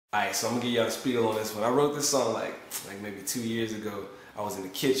Alright, so I'm gonna give y'all the spiel on this one. I wrote this song like maybe 2 years ago. I was in the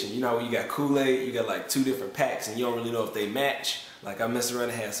kitchen. You know when you got Kool-Aid, you got like 2 different packs and you don't really know if they match. Like I messed around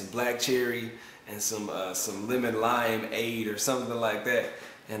and had some black cherry and some lemon lime aid or something like that.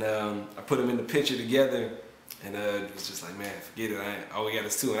 And I put them in the pitcher together and it was just like, man, forget it. All we got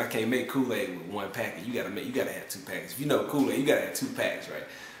is 2 and I can't make Kool-Aid with 1 packet. You gotta have 2 packets. If you know Kool-Aid, you gotta have 2 packs, right?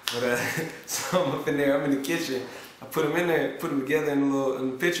 But so I'm up in there, I'm in the kitchen. I put them in there, put them together in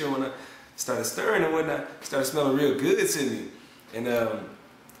the pitcher. When I started stirring and whatnot, it started smelling real good to me. And it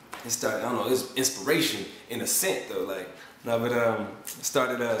started, I don't know, it was inspiration in a scent though, like. No, but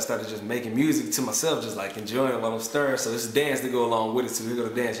started just making music to myself, just like enjoying it while I'm stirring. So there's a dance to go along with it too. We go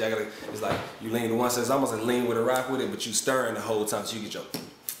to dance, y'all gotta, it's like you lean to one side, it's almost like lean with a rock with it, but you stirring the whole time so you get your.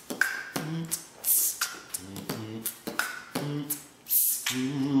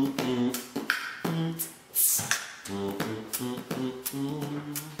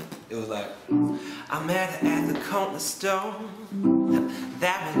 It was like, I met her at the corner store.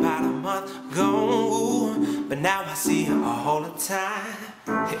 That was about a month ago, but now I see her all the time,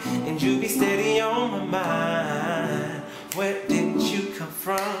 and you be steady on my mind. Where did you come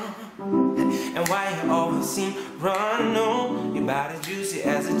from? And why you always seem run on? You're about as juicy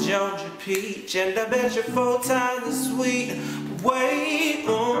as a Georgia peach, and I bet you're 4 times as sweet. Wait,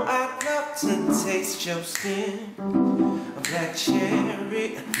 oh, I'd love to taste your skin. A black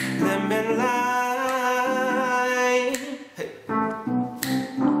cherry, lemon lime. Hey.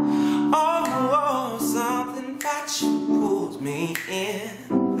 Oh, something about you pulls me in.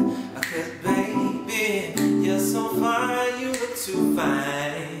 'Cause baby, you're so fine, you look too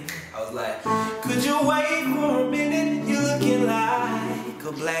fine. I was like, could you wait for a minute? You're looking like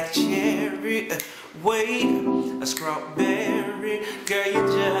a black cherry. Wait, a strawberry. Girl, you're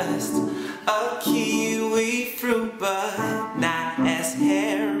just a kiwi fruit, but not as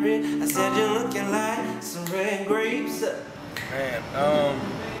hairy. I said you're looking like some red grapes. Man,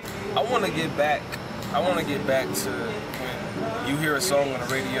 I want to get back to when you hear a song on the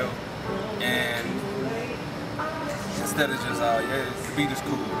radio and instead of just, yeah, the beat is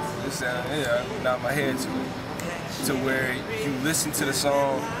cool, this sound, yeah, nod my head to it, to where you listen to the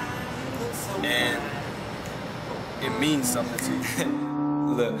song and it means something to you.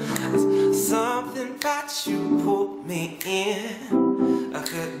 Look, something about you pulled me in. I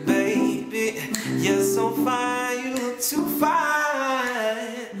could, baby, you're so fine, you look too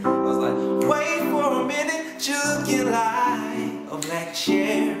fine. I was like, wait for a minute, you're looking like a black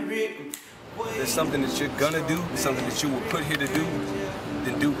cherry. There's something that you're gonna do, something that you were put here to do,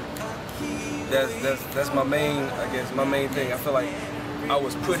 then do it. That's my main, I guess, my main thing. I feel like I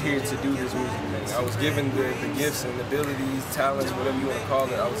was put here to do this music thing. I was given the gifts and abilities, talents, whatever you want to call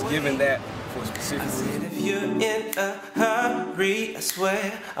it. I was given that for a specific reason. If you're in a hurry, I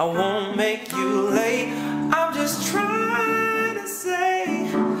swear I won't make you late. I'm just trying to say,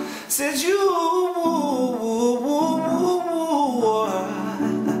 since you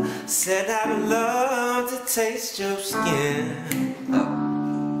said I'd love to taste your skin.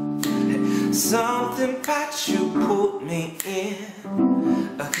 Something about you pulled me in.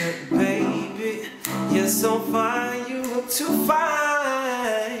 Okay, baby, you're so fine, you look too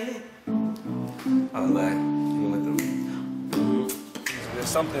fine. I was like, there's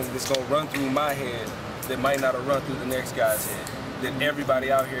something that's gonna run through my head that might not have run through the next guy's head, that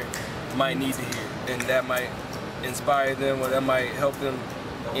everybody out here might need to hear, and that might inspire them or that might help them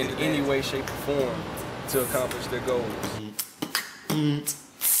in any way, shape, or form to accomplish their goals.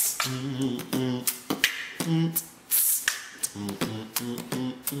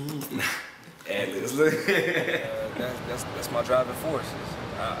 That's my driving force.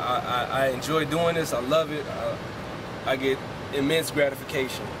 I enjoy doing this. I love it. I get immense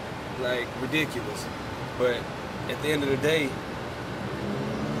gratification, like ridiculous. But at the end of the day,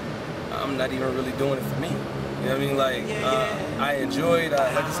 I'm not even really doing it for me. You know what I mean? Like, I enjoy it.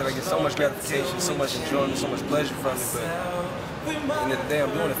 Like I said, I get so much gratification, so much enjoyment, so much pleasure from it. But at the end of the day,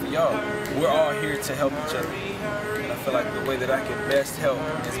 I'm doing it for y'all. We're all here to help each other. And I feel like the way that I can best help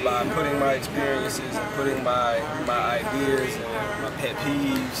is by putting my experiences and putting my ideas and my pet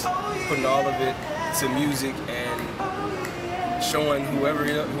peeves, putting all of it to music and showing whoever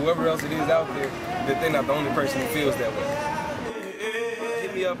else it is out there that they're not the only person who feels that way.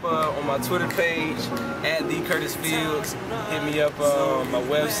 Hit me up on my Twitter page, @TheCurtisFields. Hit me up on my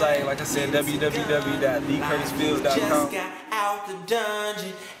website, like I said, www.thecurtisfields.com. Just got out the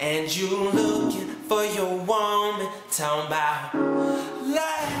dungeon and you looking for your woman, talking about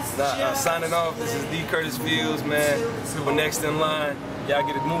signing off, this is The Curtis Fields, man. People next in line, y'all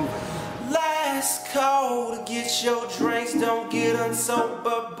get it moving. last call to get your drinks. Don't get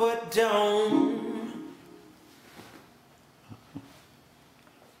unsober, but don't